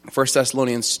1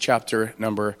 Thessalonians chapter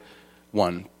number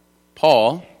 1.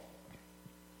 Paul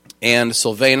and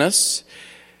Silvanus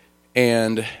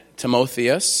and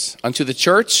Timotheus unto the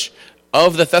church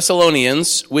of the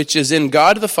Thessalonians, which is in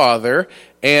God the Father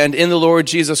and in the Lord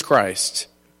Jesus Christ.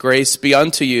 Grace be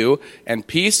unto you, and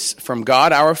peace from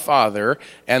God our Father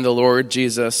and the Lord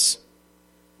Jesus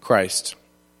Christ.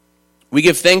 We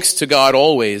give thanks to God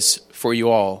always for you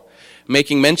all,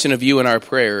 making mention of you in our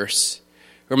prayers,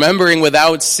 remembering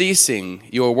without ceasing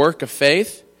your work of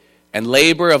faith and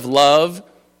labor of love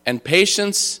and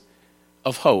patience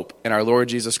of hope in our Lord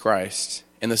Jesus Christ,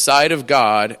 in the sight of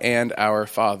God and our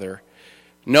Father,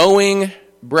 knowing,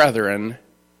 brethren,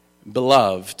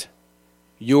 beloved,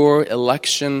 your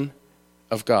election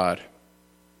of God.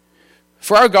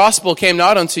 For our gospel came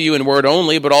not unto you in word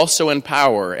only, but also in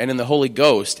power, and in the Holy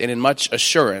Ghost, and in much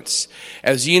assurance,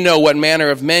 as ye know what manner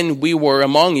of men we were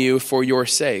among you for your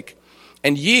sake.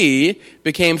 And ye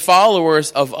became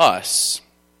followers of us.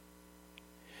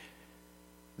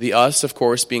 The us, of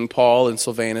course, being Paul and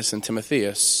Silvanus and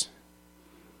Timotheus.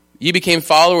 Ye became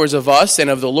followers of us and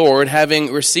of the Lord,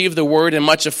 having received the word in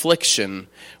much affliction,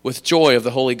 with joy of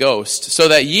the Holy Ghost, so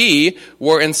that ye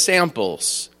were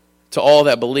ensamples to all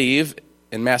that believe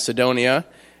in Macedonia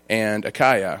and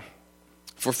Achaia.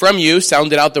 For from you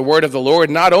sounded out the word of the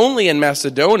Lord, not only in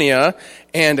Macedonia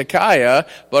and Achaia,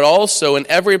 but also in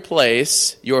every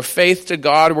place your faith to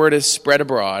Godward is spread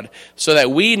abroad, so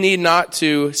that we need not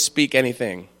to speak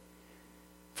anything.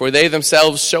 For they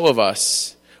themselves show of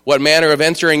us what manner of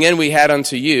entering in we had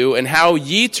unto you, and how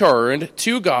ye turned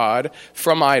to God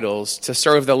from idols to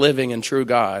serve the living and true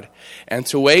God, and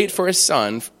to wait for his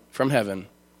Son from heaven,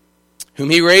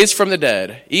 whom he raised from the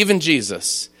dead, even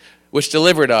Jesus, which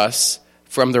delivered us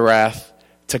from the wrath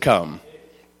to come.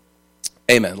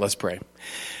 Amen. Let's pray.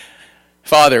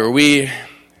 Father, we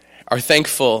are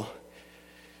thankful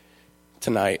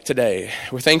today.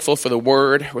 We're thankful for the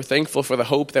word. We're thankful for the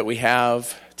hope that we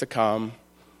have to come.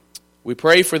 We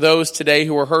pray for those today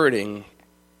who are hurting,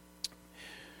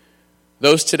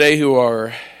 those today who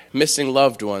are missing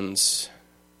loved ones,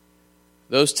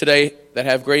 those today that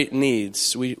have great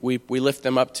needs. We lift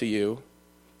them up to you.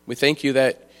 We thank you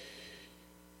that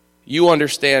you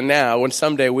understand now, and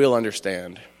someday we'll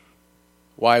understand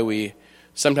why we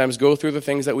sometimes go through the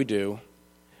things that we do.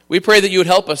 We pray that you would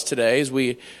help us today as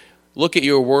we look at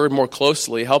your word more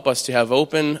closely. Help us to have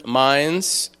open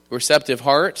minds, receptive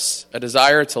hearts, a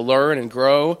desire to learn and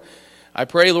grow. I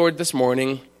pray, Lord, this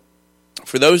morning,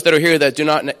 for those that are here that do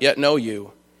not yet know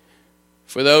you,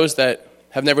 for those that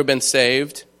have never been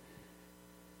saved,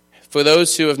 for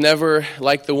those who have never,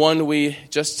 like the one we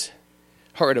just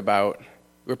heard about,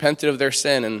 repented of their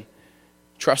sin and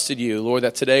trusted you, Lord,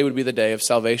 that today would be the day of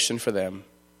salvation for them.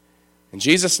 In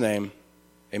Jesus' name,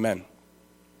 amen.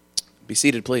 Be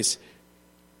seated, please.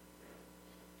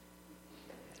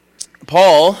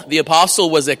 Paul, the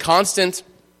apostle, was a constant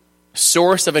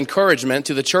source of encouragement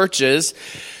to the churches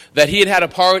that he had a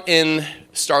part in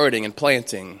starting and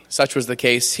planting. Such was the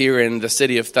case here in the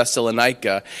city of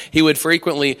Thessalonica. He would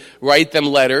frequently write them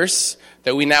letters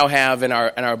that we now have in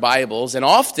our Bibles, and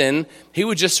often he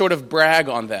would just sort of brag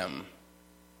on them,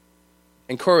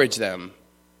 encourage them.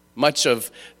 Much of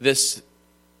this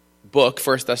book,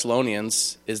 1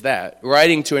 Thessalonians, is that,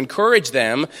 writing to encourage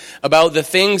them about the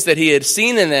things that he had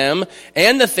seen in them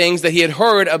and the things that he had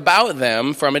heard about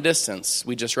them from a distance.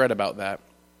 We just read about that.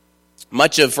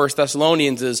 Much of 1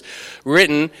 Thessalonians is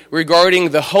written regarding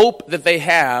the hope that they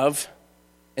have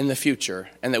in the future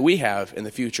and that we have in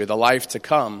the future, the life to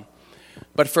come.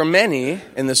 But for many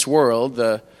in this world,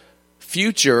 the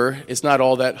future is not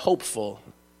all that hopeful.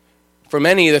 For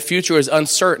many, the future is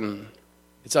uncertain.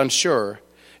 It's unsure.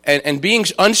 And being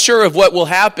unsure of what will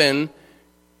happen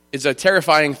is a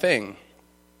terrifying thing.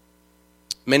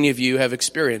 Many of you have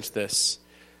experienced this.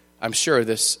 I'm sure,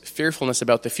 this fearfulness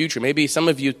about the future. Maybe some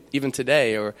of you, even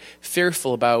today, are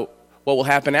fearful about what will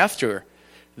happen after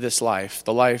this life,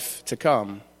 the life to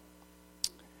come.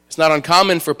 It's not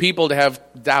uncommon for people to have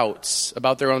doubts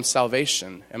about their own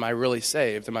salvation. Am I really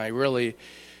saved? Am I really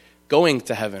going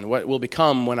to heaven? What will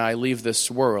become when I leave this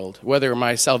world? Whether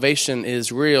my salvation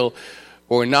is real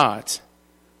or not.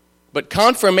 But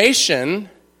confirmation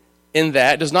in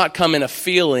that does not come in a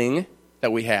feeling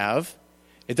that we have.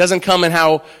 It doesn't come in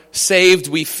how saved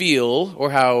we feel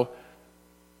or how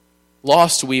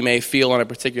lost we may feel on a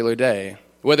particular day.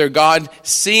 Whether God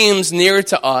seems near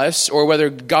to us or whether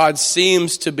God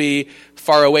seems to be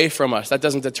far away from us, that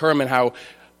doesn't determine how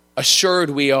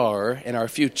assured we are in our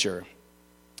future.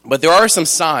 But there are some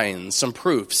signs, some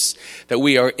proofs that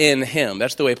we are in him.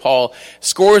 That's the way Paul,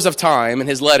 scores of time in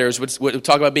his letters, would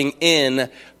talk about being in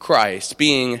Christ,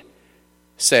 being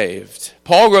saved.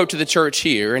 Paul wrote to the church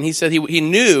here, and he said he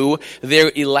knew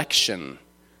their election.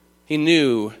 He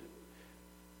knew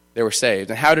they were saved.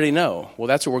 And how did he know? Well,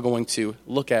 that's what we're going to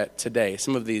look at today,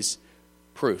 some of these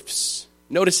proofs.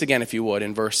 Notice again, if you would,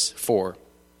 in verse 4.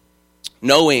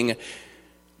 Knowing,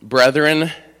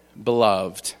 brethren,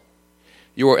 beloved,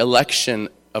 your election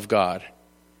of God.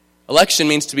 Election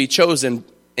means to be chosen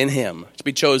in him, to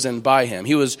be chosen by him.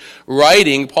 He was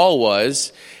writing, Paul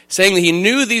was, saying that he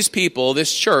knew these people,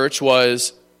 this church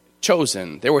was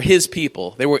chosen. They were his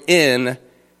people. They were in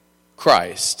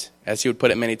Christ, as he would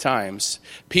put it many times.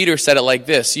 Peter said it like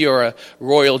this: you are a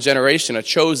royal generation, a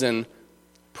chosen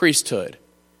priesthood.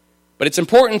 But it's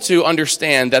important to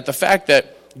understand that the fact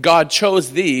that God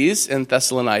chose these in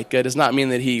Thessalonica does not mean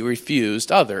that he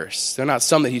refused others. They're not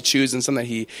some that he chooses and some that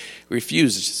he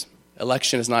refuses.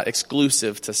 Election is not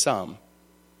exclusive to some.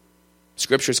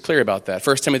 Scripture is clear about that.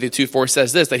 1 Timothy 2:4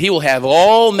 says this, that he will have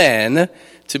all men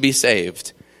to be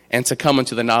saved and to come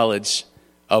into the knowledge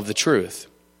of the truth.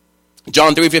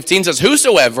 John 3:15 says,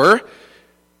 whosoever,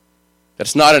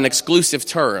 that's not an exclusive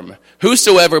term,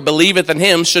 whosoever believeth in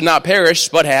him should not perish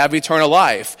but have eternal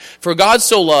life. For God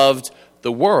so loved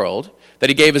the world that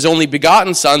he gave his only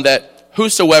begotten Son, that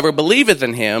whosoever believeth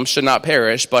in him should not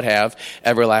perish but have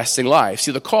everlasting life.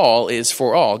 See, the call is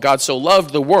for all. God so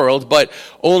loved the world, but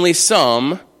only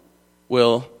some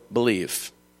will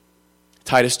believe.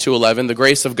 Titus 2:11, the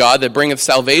grace of God that bringeth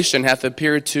salvation hath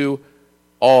appeared to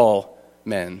all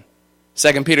men.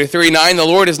 2 Peter 3:9, the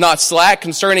Lord is not slack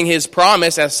concerning his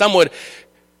promise, as some would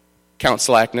count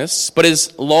slackness, but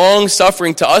is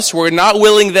long-suffering to usward, not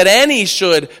willing that any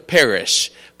should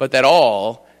perish, but that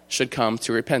all should come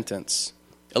to repentance.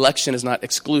 Election is not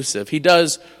exclusive. He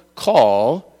does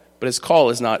call, but his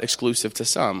call is not exclusive to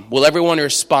some. Will everyone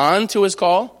respond to his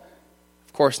call?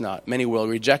 Of course not. Many will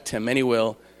reject him. Many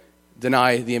will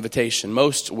deny the invitation.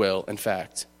 Most will, in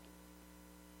fact.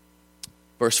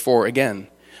 Verse 4 again.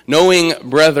 Knowing,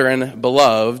 brethren,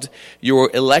 beloved, your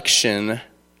election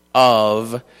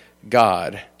of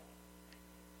God.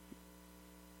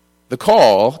 The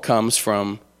call comes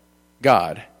from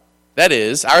God. That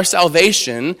is, our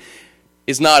salvation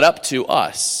is not up to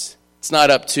us. It's not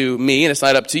up to me, and it's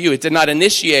not up to you. It did not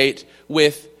initiate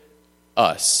with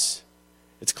us.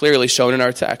 It's clearly shown in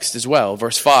our text as well.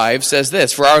 Verse 5 says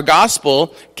this, for our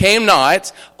gospel came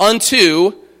not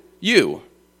unto you.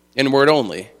 In word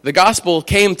only. The gospel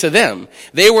came to them.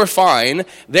 They were fine.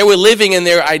 They were living in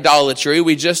their idolatry.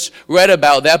 We just read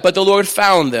about that, but the Lord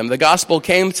found them. The gospel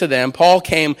came to them. Paul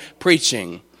came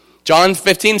preaching. John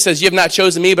 15 says, you have not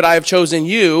chosen me, but I have chosen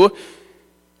you.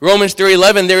 Romans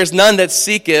 3:11, there is none that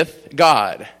seeketh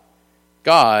God.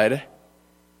 God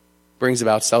brings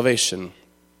about salvation.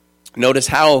 Notice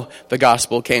how the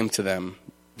gospel came to them.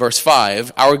 Verse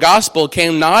 5, our gospel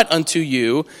came not unto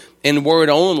you in word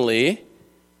only,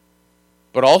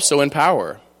 but also in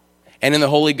power, and in the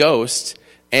Holy Ghost,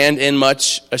 and in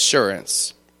much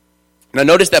assurance. Now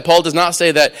notice that Paul does not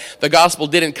say that the gospel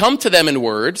didn't come to them in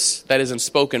words, that is in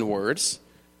spoken words,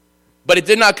 but it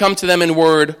did not come to them in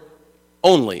word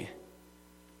only.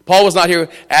 Paul was not here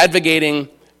advocating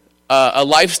a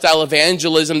lifestyle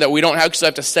evangelism that we don't actually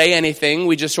have to say anything,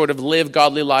 we just sort of live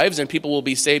godly lives and people will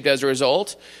be saved as a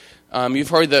result. You've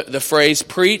heard the phrase,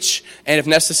 preach, and if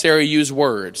necessary, use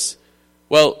words.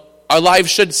 Well, our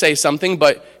lives should say something,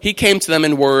 but he came to them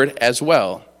in word as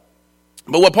well.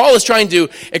 But what Paul is trying to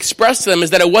express to them is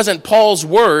that it wasn't Paul's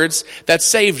words that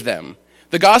saved them.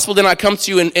 The gospel did not come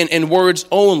to you in words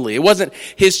only. It wasn't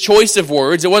his choice of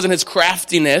words. It wasn't his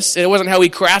craftiness. It wasn't how he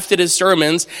crafted his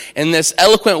sermons in this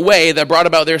eloquent way that brought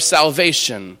about their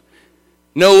salvation.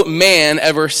 No man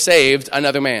ever saved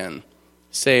another man,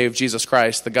 save Jesus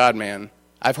Christ, the God-man.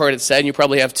 I've heard it said, and you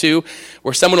probably have too,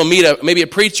 where someone will meet maybe a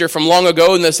preacher from long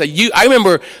ago, and they'll say, I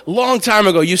remember a long time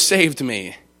ago you saved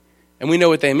me. And we know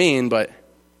what they mean, but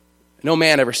no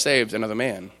man ever saved another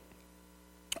man.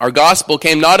 Our gospel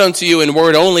came not unto you in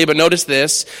word only, but notice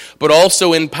this, but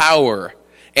also in power,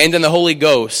 and in the Holy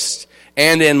Ghost,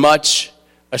 and in much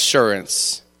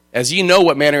assurance, as ye know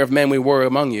what manner of men we were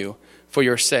among you for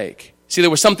your sake. See, there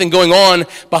was something going on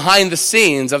behind the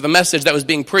scenes of the message that was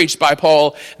being preached by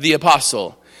Paul the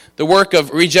apostle. The work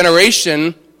of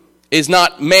regeneration is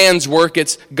not man's work,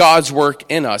 it's God's work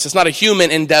in us. It's not a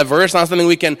human endeavor. It's not something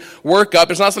we can work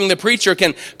up. It's not something the preacher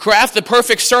can craft the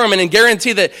perfect sermon and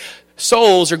guarantee that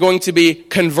souls are going to be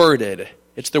converted.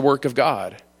 It's the work of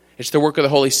God. It's the work of the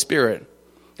Holy Spirit.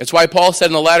 It's why Paul said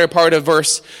in the latter part of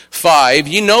verse 5,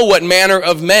 "You know what manner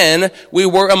of men we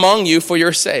were among you for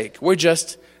your sake." We're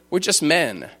just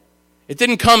men. It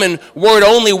didn't come in word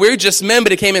only, we're just men,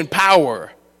 but it came in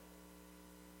power.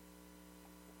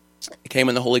 It came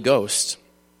in the Holy Ghost.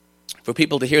 For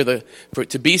people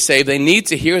to be saved, they need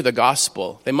to hear the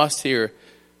gospel. They must hear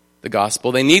the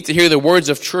gospel. They need to hear the words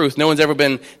of truth. No one's ever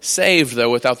been saved,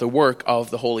 though, without the work of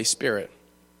the Holy Spirit.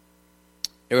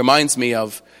 It reminds me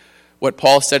of what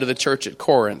Paul said to the church at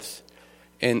Corinth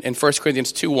in 1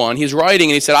 Corinthians 2:1. He's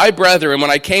writing and he said, "I, brethren, when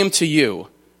I came to you,"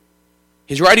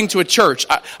 he's writing to a church,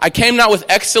 "I came not with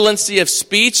excellency of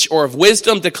speech or of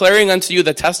wisdom, declaring unto you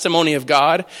the testimony of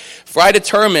God. For I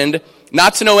determined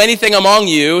not to know anything among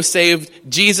you save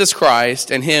Jesus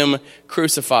Christ and him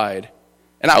crucified.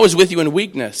 And I was with you in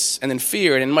weakness and in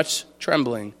fear and in much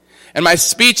trembling. And my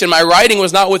speech and my writing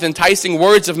was not with enticing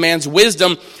words of man's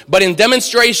wisdom, but in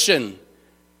demonstration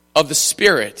of the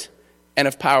Spirit and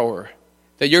of power,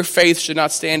 that your faith should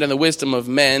not stand in the wisdom of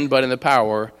men, but in the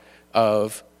power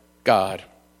of God."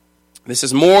 This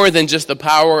is more than just the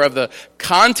power of the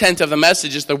content of the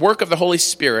message. It's the work of the Holy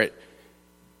Spirit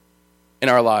in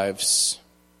our lives.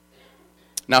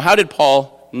 Now, how did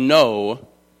Paul know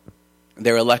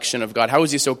their election of God? How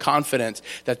was he so confident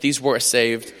that these were a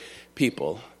saved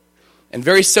people? And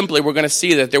very simply, we're going to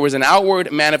see that there was an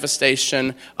outward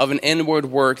manifestation of an inward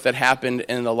work that happened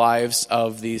in the lives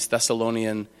of these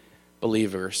Thessalonian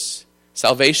believers.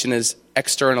 Salvation is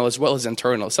external as well as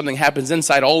internal. Something happens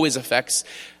inside always affects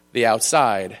the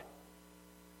outside.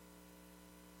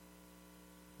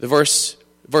 The verse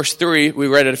 3, we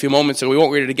read it a few moments ago. We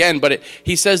won't read it again, but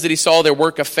he says that he saw their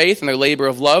work of faith and their labor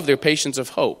of love, their patience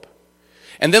of hope.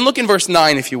 And then look in verse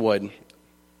 9, if you would.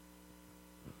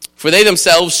 "For they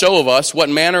themselves show of us what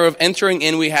manner of entering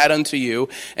in we had unto you,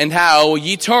 and how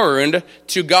ye turned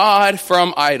to God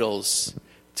from idols,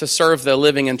 to serve the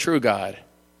living and true God."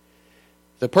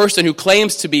 The person who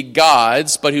claims to be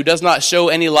God's, but who does not show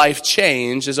any life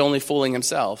change, is only fooling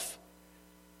himself.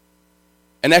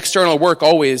 An external work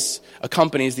always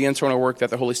accompanies the internal work that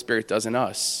the Holy Spirit does in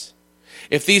us.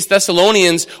 If these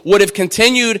Thessalonians would have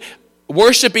continued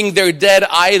worshiping their dead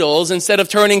idols instead of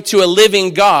turning to a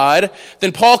living God,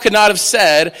 then Paul could not have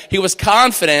said he was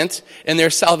confident in their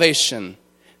salvation.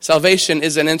 Salvation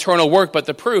is an internal work, but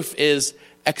the proof is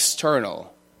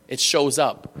external. It shows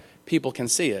up. People can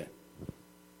see it.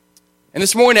 And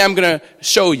this morning I'm going to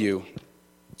show you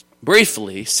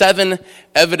briefly 7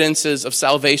 evidences of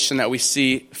salvation that we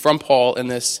see from Paul in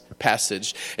this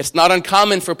passage. It's not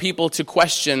uncommon for people to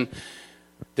question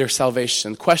their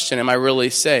salvation. Question, am I really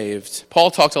saved?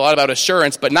 Paul talked a lot about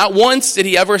assurance, but not once did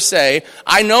he ever say,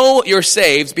 "I know you're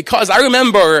saved because I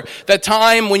remember that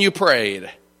time when you prayed."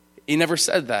 He never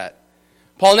said that.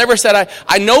 Paul never said,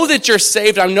 I know that you're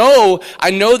saved. I know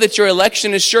that your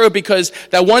election is sure because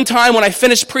that one time when I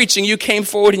finished preaching, you came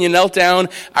forward and you knelt down.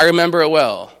 I remember it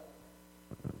well.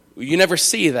 You never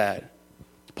see that.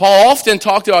 Paul often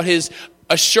talked about his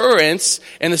assurance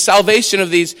and the salvation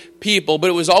of these people, but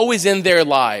it was always in their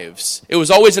lives. It was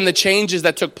always in the changes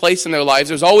that took place in their lives.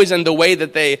 It was always in the way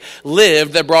that they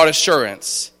lived that brought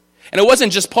assurance. And it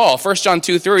wasn't just Paul. 1 John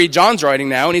 2:3, John's writing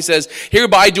now, and he says,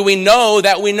 "Hereby do we know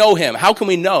that we know him." How can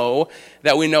we know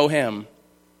that we know him?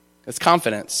 It's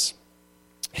confidence.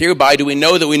 "Hereby do we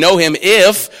know that we know him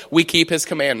if we keep his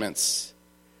commandments.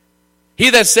 He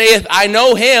that saith, I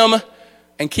know him,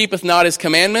 and keepeth not his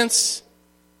commandments,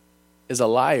 is a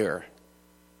liar,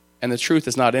 and the truth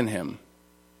is not in him."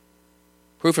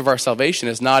 Proof of our salvation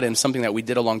is not in something that we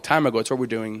did a long time ago. It's what we're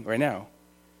doing right now.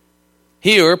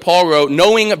 Here, Paul wrote,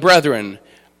 "Knowing, brethren,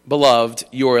 beloved,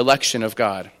 your election of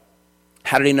God."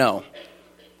 How did he know?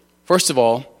 First of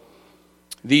all,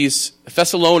 these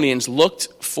Thessalonians looked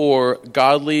for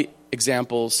godly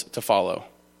examples to follow.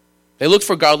 They looked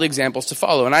for godly examples to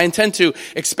follow. And I intend to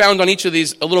expound on each of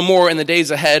these a little more in the days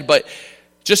ahead, but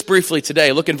just briefly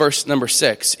today, look in verse number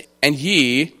 6. "And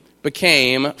ye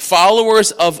became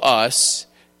followers of us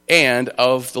and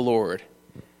of the Lord."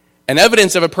 An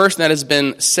evidence of a person that has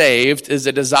been saved is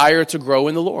a desire to grow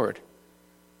in the Lord.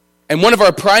 And one of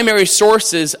our primary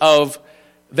sources of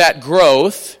that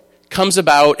growth comes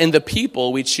about in the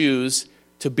people we choose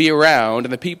to be around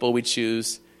and the people we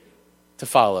choose to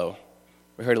follow.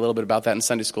 We heard a little bit about that in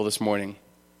Sunday school this morning.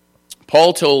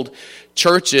 Paul told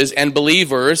churches and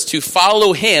believers to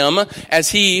follow him as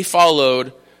he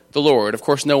followed the Lord. Of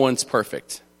course, no one's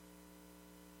perfect.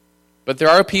 But there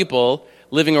are people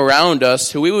living around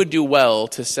us who we would do well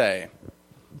to say,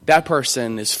 that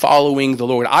person is following the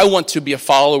Lord. I want to be a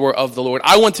follower of the Lord.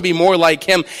 I want to be more like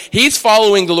him. He's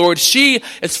following the Lord. She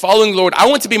is following the Lord. I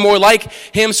want to be more like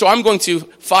him, so I'm going to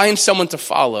find someone to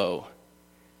follow.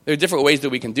 There are different ways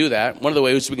that we can do that. One of the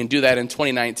ways we can do that in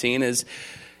 2019 is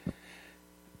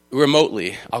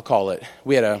remotely, I'll call it.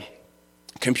 We had a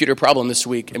computer problem this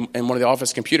week in one of the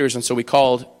office computers, and so we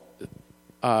called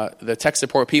the tech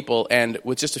support people, and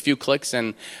with just a few clicks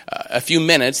and a few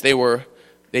minutes, they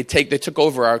took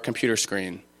over our computer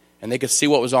screen, and they could see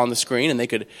what was on the screen, and they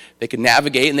could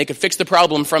navigate, and they could fix the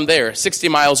problem from there. 60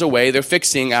 miles away, they're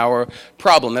fixing our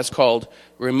problem. That's called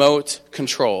remote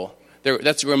control.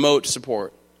 That's remote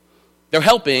support. They're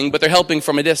helping, but they're helping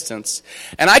from a distance.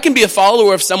 And I can be a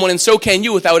follower of someone, and so can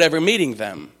you, without ever meeting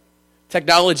them.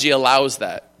 Technology allows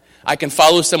that. I can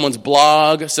follow someone's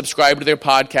blog, subscribe to their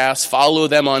podcast, follow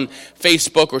them on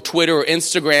Facebook or Twitter or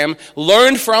Instagram,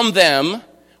 learn from them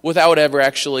without ever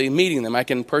actually meeting them. I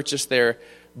can purchase their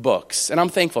books, and I'm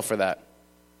thankful for that.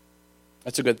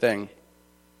 That's a good thing.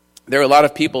 There are a lot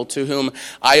of people to whom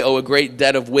I owe a great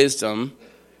debt of wisdom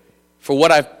for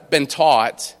what I've been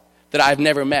taught that I've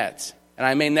never met, and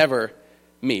I may never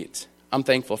meet. I'm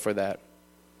thankful for that.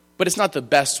 But it's not the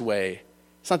best way.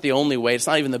 It's not the only way. It's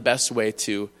not even the best way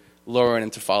to learn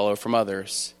and to follow from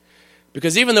others.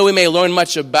 Because even though we may learn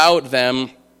much about them,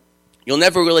 you'll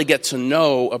never really get to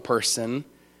know a person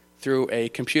through a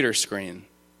computer screen.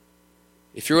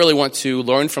 If you really want to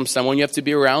learn from someone, you have to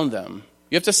be around them.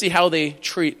 You have to see how they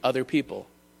treat other people.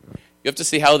 You have to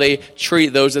see how they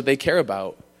treat those that they care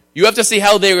about. You have to see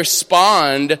how they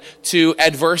respond to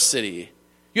adversity.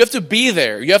 You have to be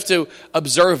there. You have to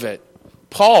observe it.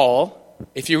 Paul,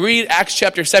 if you read Acts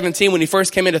chapter 17, when he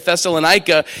first came into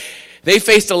Thessalonica, they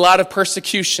faced a lot of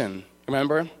persecution,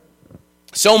 remember?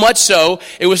 So much so,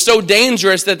 it was so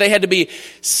dangerous that they had to be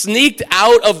sneaked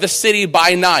out of the city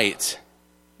by night.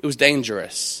 It was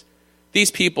dangerous.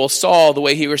 These people saw the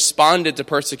way he responded to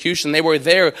persecution. They were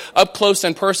there up close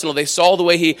and personal. They saw the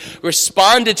way he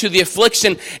responded to the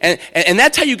affliction. And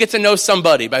that's how you get to know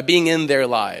somebody, by being in their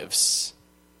lives.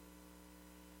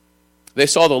 They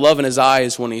saw the love in his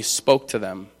eyes when he spoke to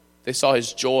them. They saw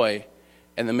his joy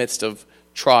in the midst of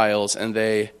trials, and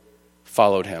they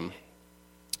followed him.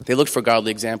 They looked for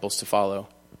godly examples to follow.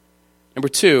 Number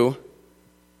 2,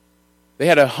 they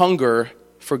had a hunger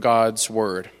for God's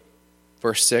word.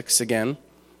 Verse 6 again,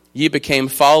 ye became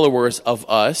followers of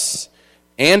us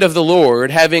and of the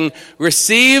Lord, having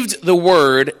received the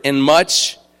word in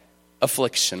much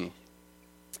affliction.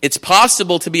 It's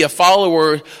possible to be a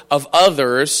follower of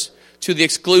others to the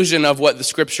exclusion of what the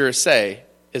scriptures say,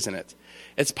 isn't it?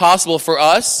 It's possible for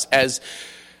us as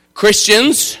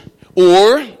Christians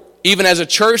or even as a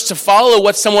church to follow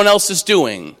what someone else is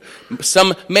doing.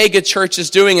 Some mega church is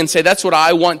doing and say, that's what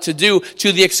I want to do,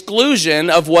 to the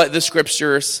exclusion of what the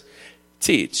scriptures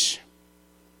teach.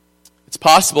 It's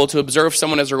possible to observe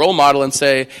someone as a role model and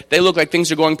say, they look like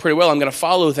things are going pretty well, I'm going to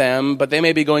follow them, but they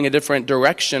may be going a different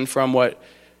direction from what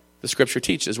the scripture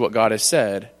teaches, what God has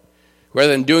said,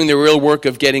 rather than doing the real work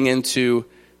of getting into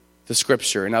the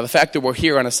scripture. Now, the fact that we're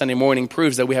here on a Sunday morning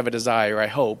proves that we have a desire, I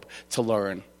hope, to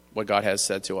learn what God has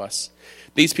said to us.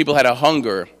 These people had a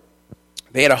hunger.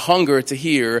 They had a hunger to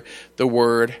hear the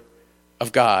word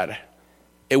of God.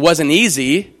 It wasn't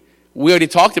easy. We already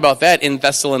talked about that in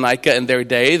Thessalonica in their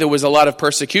day. There was a lot of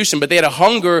persecution, but they had a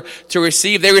hunger to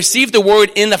receive. They received the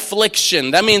word in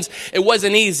affliction. That means it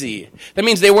wasn't easy. That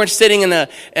means they weren't sitting in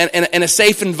a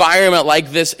safe environment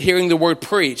like this, hearing the word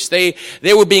preached. They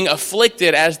were being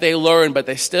afflicted as they learned, but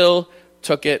they still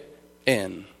took it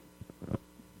in.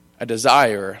 A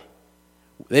desire.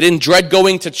 They didn't dread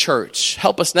going to church.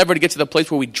 Help us never to get to the place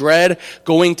where we dread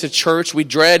going to church. We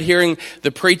dread hearing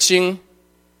the preaching.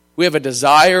 We have a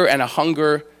desire and a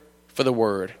hunger for the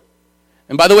word.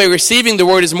 And by the way, receiving the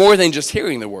word is more than just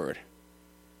hearing the word.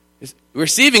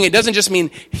 Receiving it doesn't just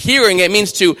mean hearing, it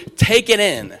means to take it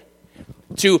in,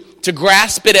 to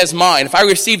grasp it as mine. If I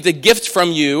received a gift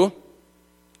from you,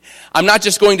 I'm not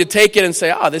just going to take it and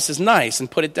say, this is nice,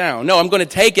 and put it down. No, I'm going to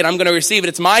take it. I'm going to receive it.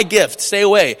 It's my gift. Stay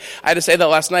away. I had to say that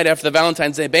last night after the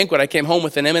Valentine's Day banquet. I came home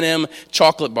with an M&M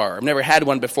chocolate bar. I've never had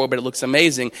one before, but it looks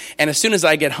amazing. And as soon as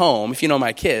I get home, if you know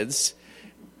my kids,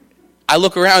 I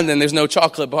look around and there's no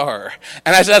chocolate bar.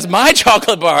 And I said, that's my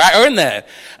chocolate bar. I earned that.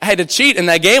 I had to cheat in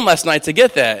that game last night to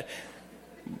get that.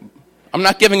 I'm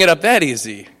not giving it up that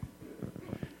easy.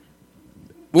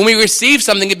 When we receive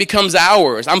something, it becomes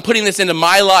ours. I'm putting this into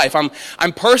my life. I'm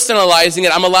personalizing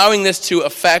it. I'm allowing this to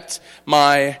affect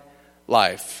my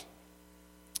life,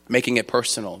 making it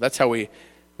personal. That's how we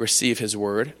receive his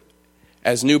word.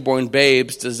 As newborn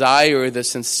babes, desire the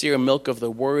sincere milk of the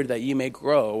word that ye may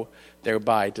grow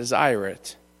thereby desire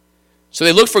it. So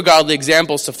they looked for godly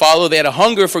examples to follow. They had a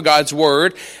hunger for God's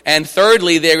word. And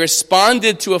thirdly, they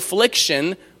responded to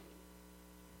affliction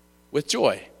with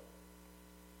joy.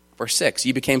 Verse 6,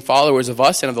 ye became followers of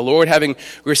us and of the Lord, having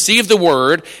received the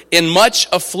word in much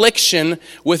affliction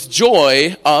with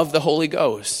joy of the Holy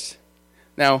Ghost.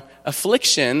 Now,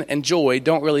 affliction and joy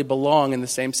don't really belong in the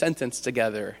same sentence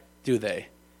together, do they?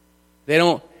 They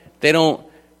don't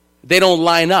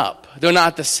line up. They're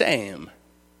not the same.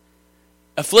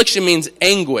 Affliction means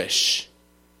anguish.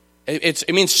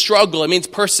 It means struggle. It means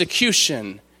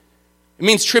persecution. It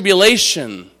means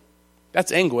tribulation.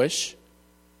 That's anguish.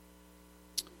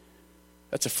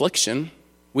 That's affliction.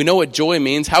 We know what joy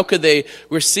means. How could they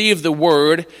receive the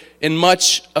word in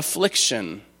much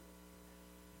affliction?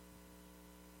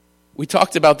 We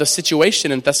talked about the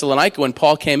situation in Thessalonica when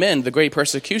Paul came in, the great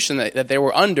persecution that they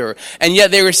were under. And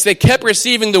yet they kept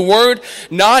receiving the word,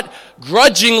 not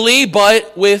grudgingly,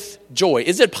 but with joy.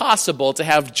 Is it possible to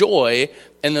have joy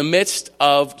in the midst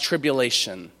of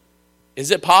tribulation?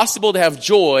 Is it possible to have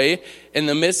joy in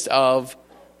the midst of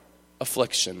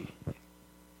affliction?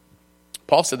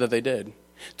 Paul said that they did.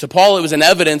 To Paul, it was an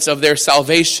evidence of their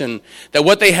salvation, that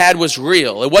what they had was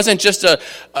real. It wasn't just a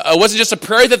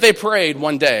prayer that they prayed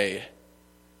one day.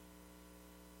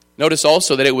 Notice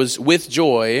also that it was with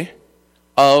joy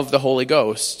of the Holy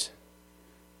Ghost.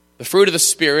 The fruit of the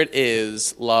Spirit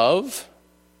is love,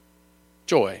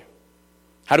 joy.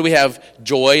 How do we have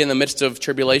joy in the midst of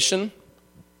tribulation?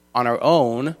 On our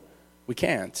own, we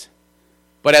can't.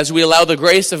 But as we allow the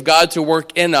grace of God to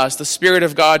work in us, the Spirit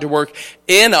of God to work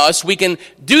in us, we can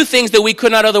do things that we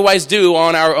could not otherwise do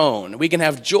on our own. We can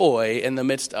have joy in the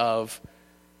midst of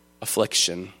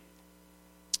affliction.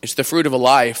 It's the fruit of a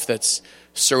life that's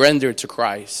surrendered to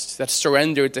Christ, that's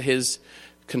surrendered to His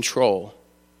control.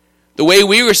 The way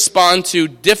we respond to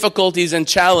difficulties and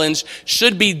challenge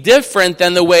should be different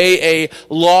than the way a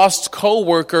lost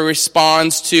coworker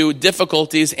responds to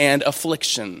difficulties and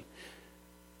affliction.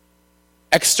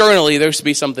 Externally, there should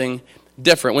be something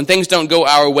different. When things don't go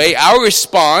our way, our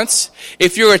response,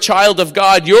 if you're a child of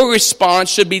God, your response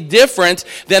should be different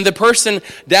than the person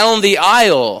down the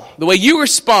aisle. The way you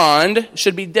respond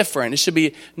should be different. It should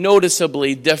be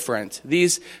noticeably different.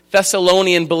 These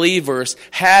Thessalonian believers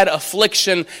had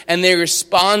affliction and they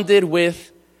responded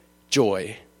with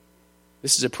joy.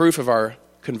 This is a proof of our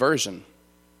conversion.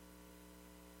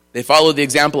 They followed the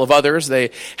example of others.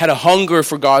 They had a hunger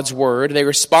for God's word. They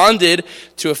responded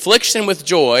to affliction with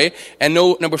joy. And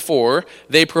number 4,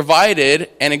 they provided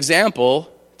an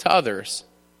example to others.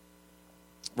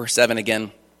 Verse 7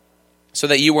 again. So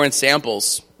that you were in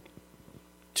samples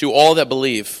to all that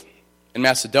believe in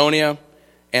Macedonia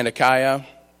and Achaia.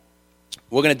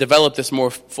 We're going to develop this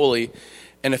more fully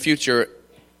in a future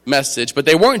message. But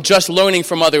they weren't just learning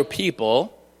from other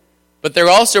people, but they're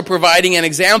also providing an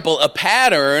example, a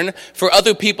pattern for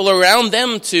other people around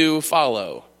them to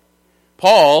follow.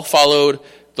 Paul followed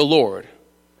the Lord.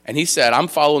 And he said, I'm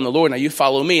following the Lord, now you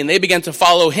follow me. And they began to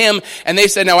follow him. And they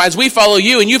said, now as we follow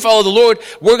you and you follow the Lord,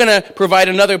 we're going to provide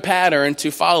another pattern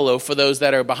to follow for those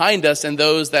that are behind us and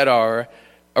those that are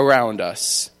around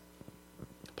us.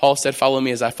 Paul said, follow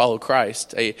me as I follow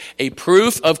Christ. A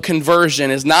proof of conversion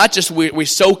is not just we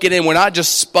soak it in. We're not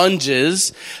just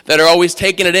sponges that are always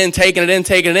taking it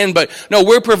in. But no,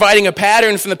 we're providing a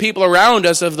pattern from the people around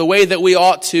us of the way that we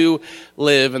ought to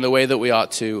live and the way that we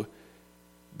ought to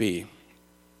be.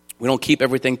 We don't keep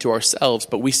everything to ourselves,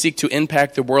 but we seek to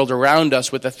impact the world around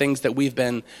us with the things that we've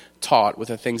been taught, with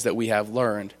the things that we have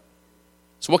learned.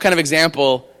 So what kind of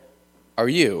example are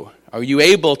you? Are you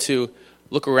able to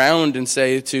look around and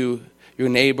say to your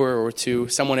neighbor or to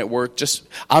someone at work, just,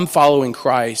 I'm following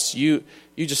Christ. You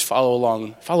just follow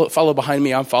along. Follow behind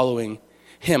me. I'm following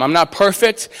him. I'm not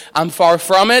perfect. I'm far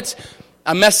from it.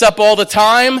 I mess up all the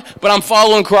time, but I'm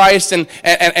following Christ, and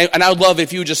I would love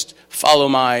if you just follow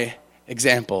my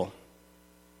example.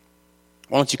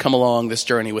 Why don't you come along this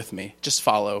journey with me? Just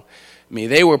follow me.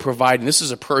 They were providing, this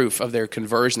is a proof of their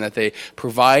conversion, that they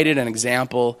provided an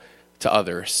example to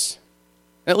others.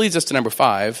 That leads us to number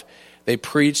 5. They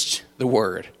preached the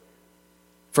word.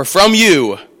 For from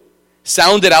you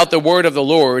sounded out the word of the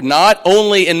Lord, not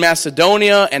only in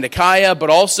Macedonia and Achaia,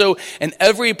 but also in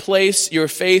every place your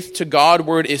faith to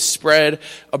Godward is spread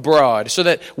abroad, so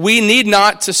that we need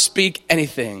not to speak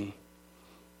anything.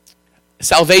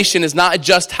 Salvation is not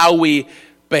just how we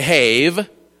behave.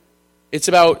 It's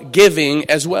about giving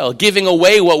as well, giving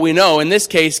away what we know. In this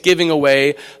case, giving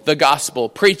away the gospel,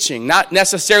 preaching, not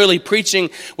necessarily preaching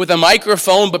with a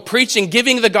microphone, but preaching,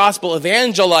 giving the gospel,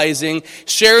 evangelizing,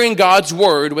 sharing God's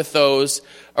word with those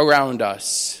around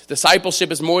us.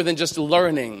 Discipleship is more than just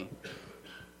learning.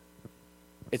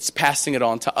 It's passing it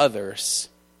on to others.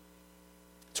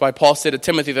 That's why Paul said to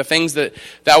Timothy, the things that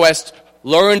thou hast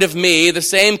learned of me, the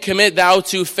same commit thou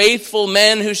to faithful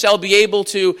men who shall be able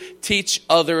to teach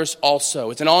others also.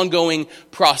 It's an ongoing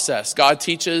process. God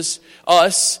teaches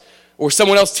us, or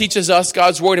someone else teaches us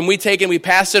God's word, and we take it and we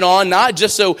pass it on, not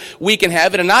just so we can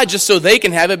have it, and not just so they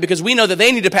can have it, because we know that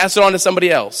they need to pass it on to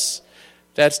somebody else.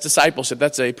 That's discipleship.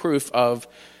 That's a proof of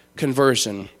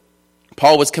conversion.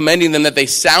 Paul was commending them that they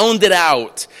sounded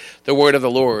out the word of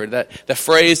the Lord. That the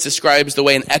phrase describes the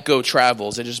way an echo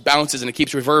travels. It just bounces and it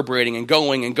keeps reverberating and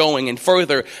going and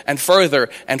further and further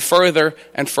and further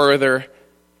and further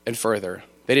and further.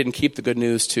 They didn't keep the good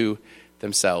news to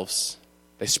themselves.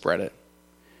 They spread it.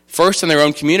 First in their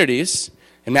own communities,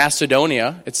 in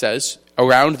Macedonia, it says,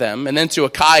 around them, and then to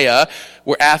Achaia,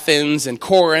 where Athens and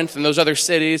Corinth and those other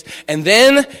cities, and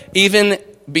then even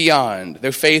beyond.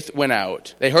 Their faith went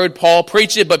out. They heard Paul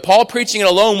preach it, but Paul preaching it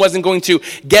alone wasn't going to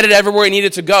get it everywhere it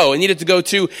needed to go. It needed to go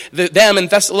to them in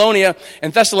Thessalonica,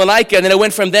 and then it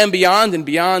went from them beyond and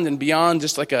beyond and beyond,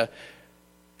 just like a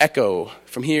echo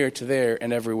from here to there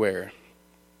and everywhere.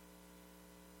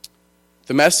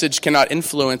 The message cannot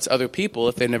influence other people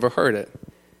if they've never heard it.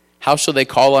 How shall they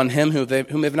call on him whom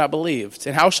they've not believed?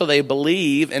 And how shall they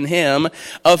believe in him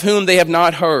of whom they have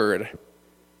not heard?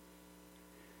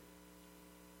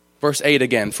 Verse 8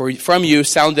 again, for from you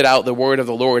sounded out the word of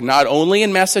the Lord, not only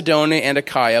in Macedonia and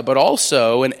Achaia, but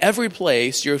also in every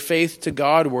place your faith to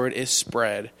Godward is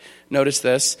spread. Notice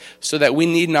this, so that we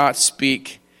need not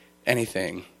speak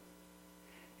anything.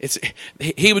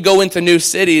 He would go into new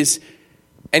cities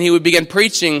and he would begin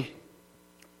preaching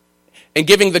and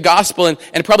giving the gospel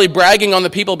and probably bragging on the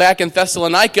people back in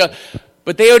Thessalonica,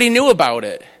 but they already knew about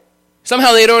it.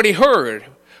 Somehow they had already heard.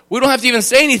 We don't have to even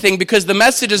say anything because the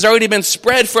message has already been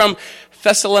spread from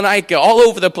Thessalonica all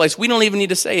over the place. We don't even need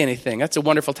to say anything. That's a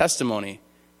wonderful testimony,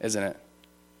 isn't it?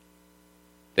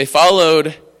 They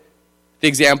followed the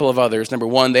example of others. Number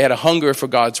one, they had a hunger for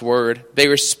God's word. They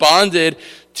responded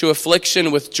to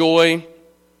affliction with joy.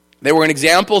 They were an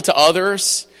example to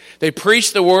others. They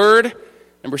preached the word.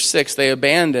 Number 6, they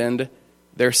abandoned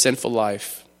their sinful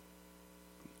life.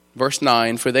 Verse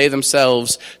 9, for they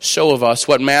themselves show of us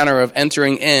what manner of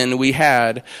entering in we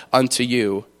had unto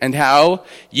you, and how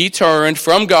ye turned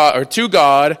from God, or to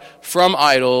God, from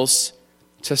idols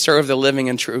to serve the living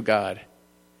and true God.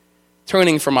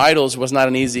 Turning from idols was not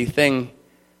an easy thing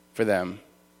for them.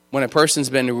 When a person's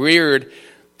been reared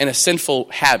in a sinful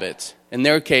habit, in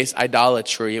their case,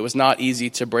 idolatry, it was not easy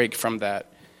to break from that.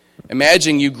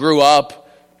 Imagine you grew up,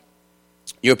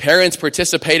 your parents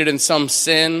participated in some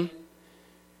sin.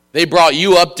 They brought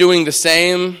you up doing the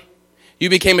same. You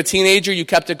became a teenager, you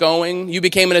kept it going. You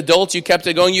became an adult, you kept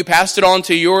it going. You passed it on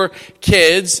to your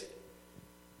kids.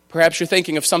 Perhaps you're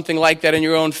thinking of something like that in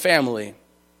your own family.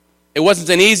 It wasn't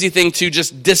an easy thing to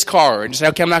just discard and just say,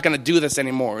 okay, I'm not going to do this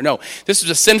anymore. No, this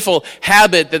was a sinful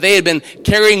habit that they had been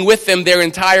carrying with them their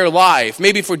entire life,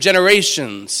 maybe for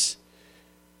generations.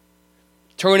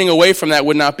 Turning away from that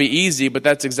would not be easy, but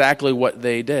that's exactly what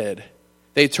they did.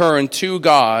 They turned to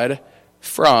God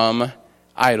from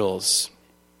idols.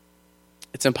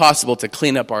 It's impossible to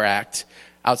clean up our act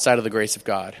outside of the grace of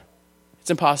God. It's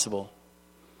impossible.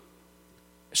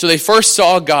 So they first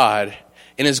saw God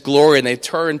in his glory and they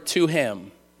turned to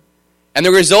him. And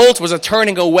the result was a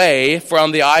turning away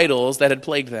from the idols that had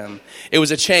plagued them. It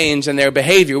was a change in their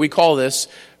behavior. We call this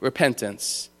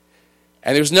repentance.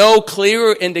 And there's no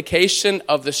clearer indication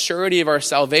of the surety of our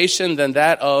salvation than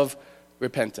that of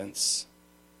repentance.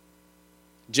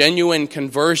 Genuine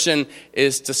conversion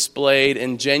is displayed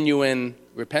in genuine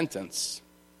repentance.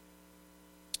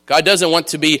 God doesn't want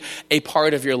to be a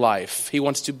part of your life. He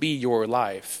wants to be your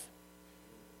life.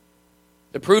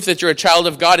 The proof that you're a child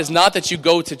of God is not that you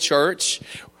go to church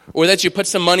or that you put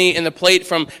some money in the plate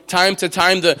from time to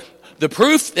time. The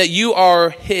proof that you are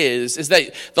his is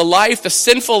that the life, the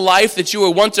sinful life that you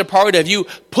were once a part of, you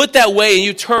put that way and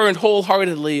you turned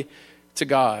wholeheartedly to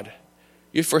God.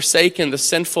 You've forsaken the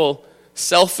sinful,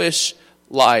 selfish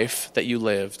life that you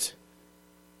lived.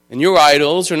 And your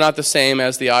idols are not the same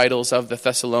as the idols of the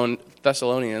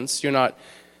Thessalonians. You're not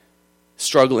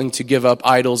struggling to give up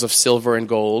idols of silver and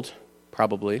gold,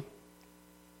 probably.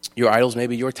 Your idols may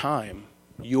be your time,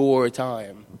 your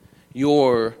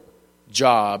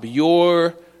job,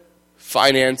 your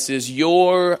finances,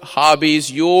 your hobbies,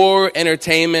 your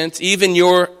entertainment, even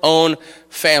your own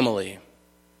family.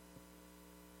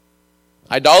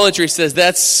 Idolatry says,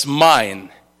 that's mine.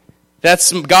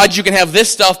 That's God, you can have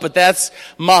this stuff, but that's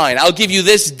mine. I'll give you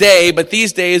this day, but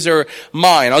these days are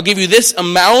mine. I'll give you this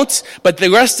amount, but the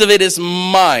rest of it is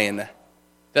mine.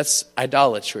 That's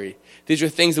idolatry. These are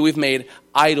things that we've made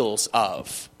idols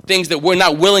of. Things that we're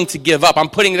not willing to give up.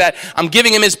 I'm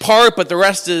giving him his part, but the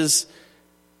rest is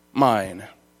mine.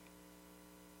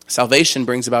 Salvation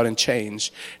brings about a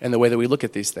change in the way that we look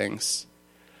at these things.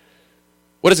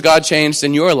 What has God changed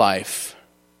in your life?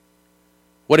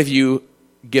 What have you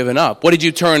given up? What did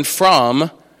you turn from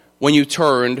when you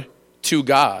turned to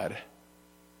God?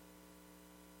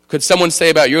 Could someone say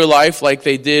about your life like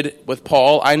they did with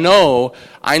Paul? I know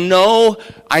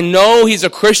he's a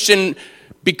Christian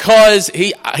because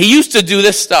he used to do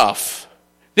this stuff.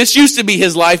 This used to be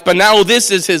his life, but now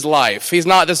this is his life. He's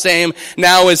not the same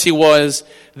now as he was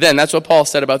then. That's what Paul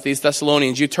said about these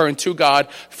Thessalonians. You turn to God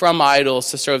from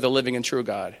idols to serve the living and true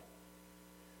God.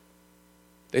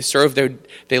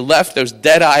 They left those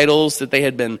dead idols that they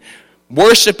had been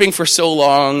worshiping for so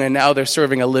long, and now they're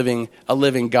serving a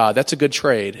living God. That's a good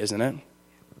trade, isn't it?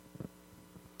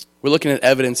 We're looking at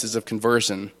evidences of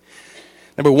conversion.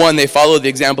 Number 1, they followed the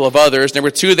example of others.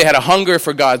 Number 2, they had a hunger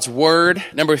for God's word.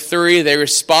 Number 3, they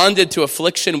responded to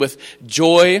affliction with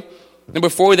joy. Number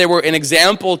 4, they were an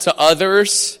example to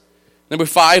others. Number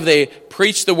 5, they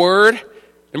preached the word.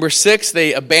 Number 6,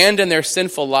 they abandoned their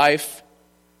sinful life.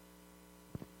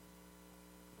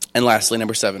 And lastly,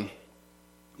 number 7,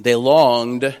 they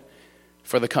longed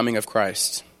for the coming of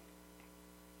Christ.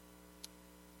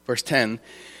 Verse 10,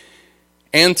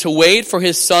 and to wait for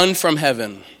his Son from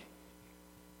heaven,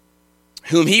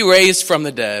 whom he raised from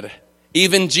the dead,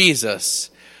 even Jesus,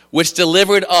 which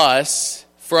delivered us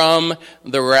from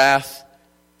the wrath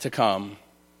to come.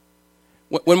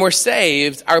 When we're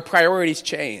saved, our priorities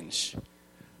change.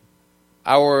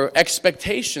 Our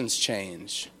expectations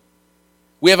change.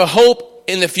 We have a hope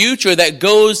in the future that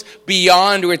goes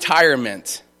beyond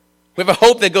retirement. We have a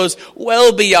hope that goes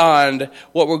well beyond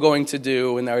what we're going to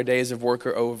do when our days of work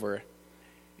are over.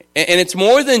 And it's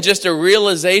more than just a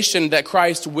realization that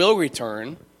Christ will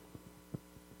return.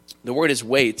 The word is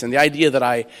wait, and the idea that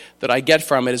I get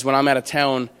from it is when I'm at a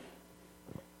town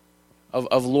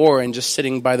of Lauren, just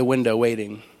sitting by the window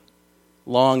waiting,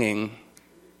 longing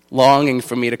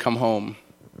for me to come home.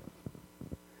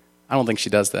 I don't think she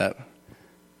does that.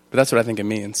 But that's what I think it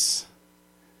means.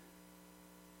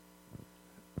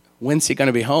 When's he going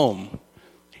to be home?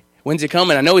 When's he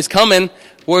coming? I know he's coming.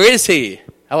 Where is he?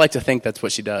 I like to think that's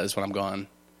what she does when I'm gone.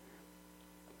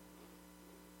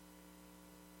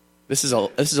 This is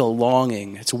a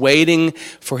longing. It's waiting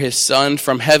for his Son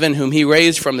from heaven, whom he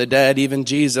raised from the dead, even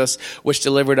Jesus, which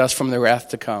delivered us from the wrath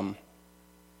to come.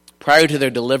 Prior to their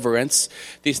deliverance,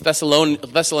 these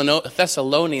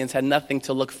Thessalonians had nothing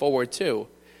to look forward to.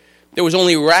 There was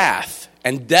only wrath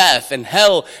and death and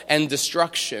hell and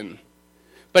destruction.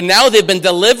 But now they've been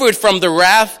delivered from the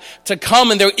wrath to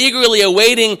come, and they're eagerly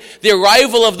awaiting the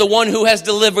arrival of the one who has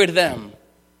delivered them.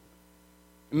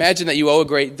 Imagine that you owe a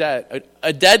great debt,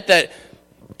 a debt that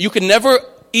you could never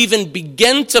even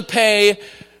begin to pay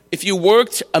if you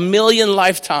worked 1,000,000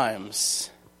 lifetimes.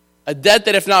 A debt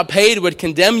that, if not paid, would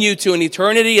condemn you to an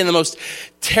eternity in the most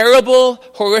terrible,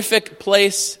 horrific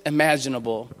place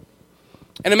imaginable.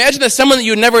 And imagine that someone that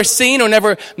you'd never seen or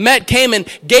never met came and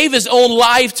gave his own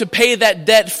life to pay that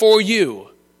debt for you.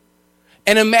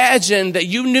 And imagine that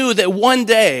you knew that one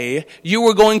day you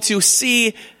were going to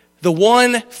see the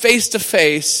one face to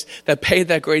face that paid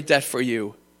that great debt for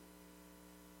you.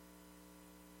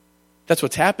 That's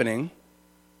what's happening.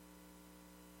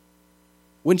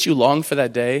 Wouldn't you long for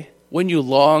that day? Wouldn't you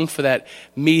long for that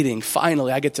meeting?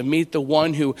 Finally, I get to meet the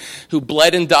one who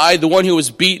bled and died, the one who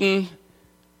was beaten,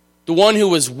 the one who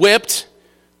was whipped,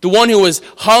 the one who was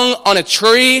hung on a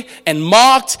tree and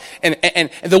mocked, and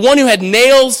the one who had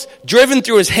nails driven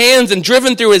through his hands and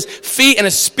driven through his feet and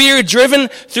a spear driven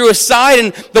through his side,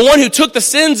 and the one who took the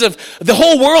sins of the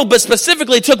whole world, but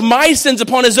specifically took my sins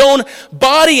upon his own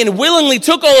body and willingly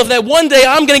took all of that. One day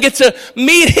I'm going to get to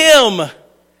meet him.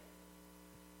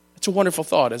 It's a wonderful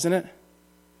thought, isn't it?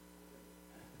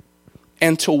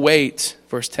 And to wait,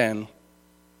 verse 10,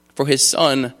 for his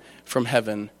Son from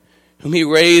heaven, whom he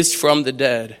raised from the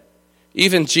dead,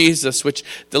 even Jesus, which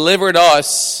delivered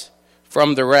us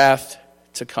from the wrath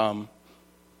to come.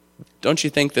 Don't you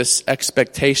think this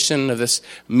expectation of this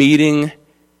meeting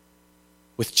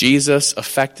with Jesus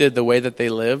affected the way that they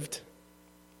lived?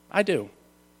 I do.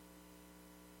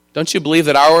 Don't you believe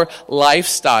that our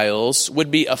lifestyles would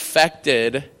be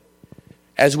affected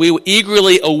as we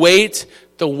eagerly await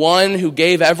the one who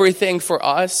gave everything for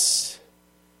us?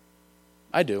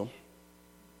 I do.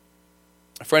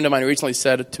 A friend of mine recently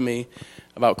said to me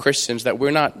about Christians that we're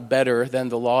not better than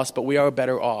the lost, but we are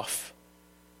better off.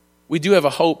 We do have a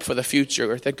hope for the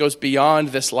future that goes beyond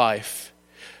this life.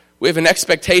 We have an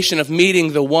expectation of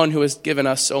meeting the one who has given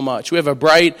us so much. We have a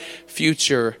bright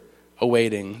future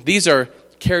awaiting. These are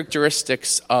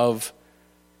characteristics of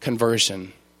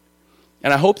conversion.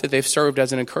 And I hope that they've served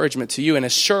as an encouragement to you, an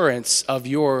assurance of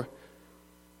your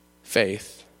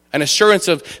faith, an assurance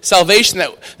of salvation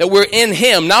that we're in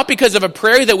him, not because of a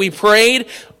prayer that we prayed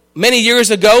many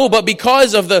years ago, but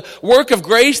because of the work of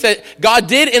grace that God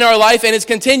did in our life and is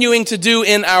continuing to do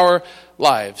in our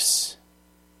lives.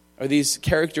 Are these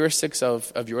characteristics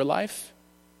of your life?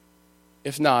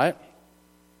 If not,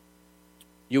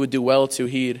 you would do well to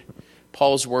heed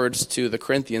Paul's words to the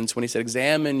Corinthians when he said,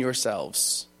 examine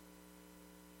yourselves,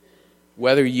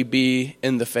 whether ye be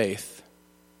in the faith.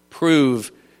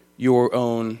 Prove your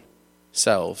own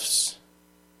selves.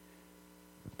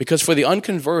 Because for the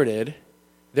unconverted,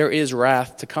 there is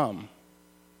wrath to come.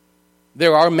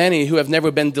 There are many who have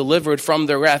never been delivered from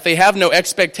their wrath. They have no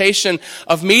expectation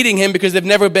of meeting him because they've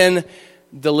never been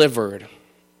delivered.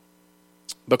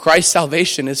 But Christ's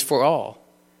salvation is for all.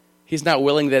 He's not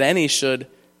willing that any should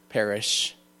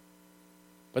perish,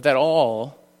 but that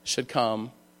all should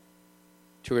come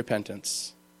to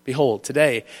repentance. Behold,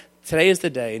 today is the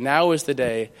day, now is the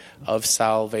day of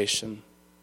salvation.